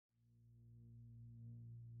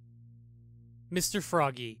Mr.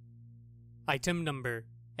 Froggie. Item number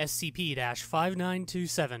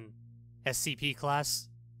SCP-5927. SCP Class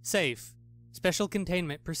Safe. Special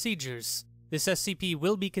Containment Procedures. This SCP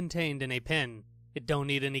will be contained in a pen. It don't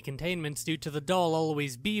need any containments due to the doll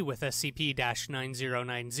always be with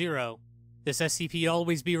SCP-9090. This SCP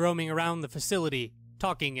always be roaming around the facility,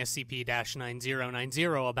 talking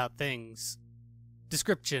SCP-9090 about things.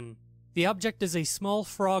 Description: the object is a small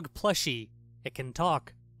frog plushie. It can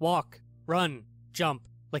talk, walk, run, jump,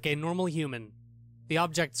 like a normal human. The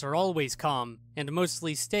objects are always calm, and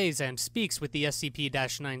mostly stays and speaks with the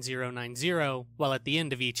SCP-9090 while at the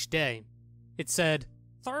end of each day. It said,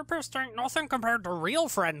 "Therapists ain't nothing compared to real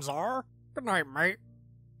friends are. Good night, mate."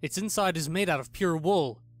 Its inside is made out of pure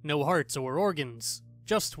wool, no hearts or organs,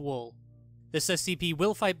 just wool. This SCP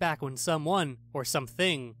will fight back when someone, or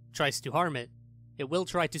something, tries to harm it. It will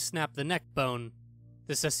try to snap the neck bone.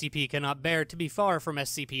 This SCP cannot bear to be far from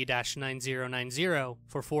SCP-9090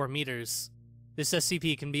 for 4 meters. This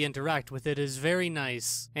SCP can be interact with it is very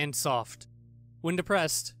nice and soft. When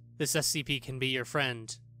depressed, this SCP can be your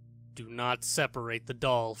friend. Do not separate the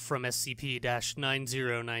doll from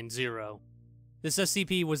SCP-9090. This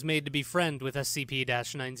SCP was made to be friend with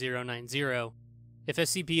SCP-9090. If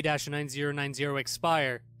SCP-9090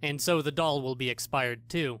 expire, and so the doll will be expired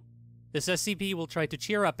too. This SCP will try to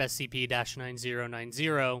cheer up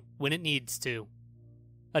SCP-9090 when it needs to.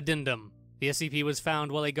 Addendum: the SCP was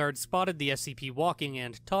found while a guard spotted the SCP walking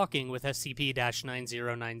and talking with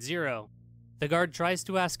SCP-9090. The guard tries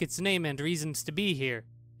to ask its name and reasons to be here.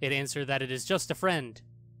 It answers that it is just a friend.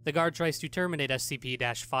 The guard tries to terminate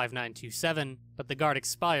SCP-5927, but the guard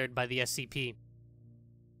expired by the SCP.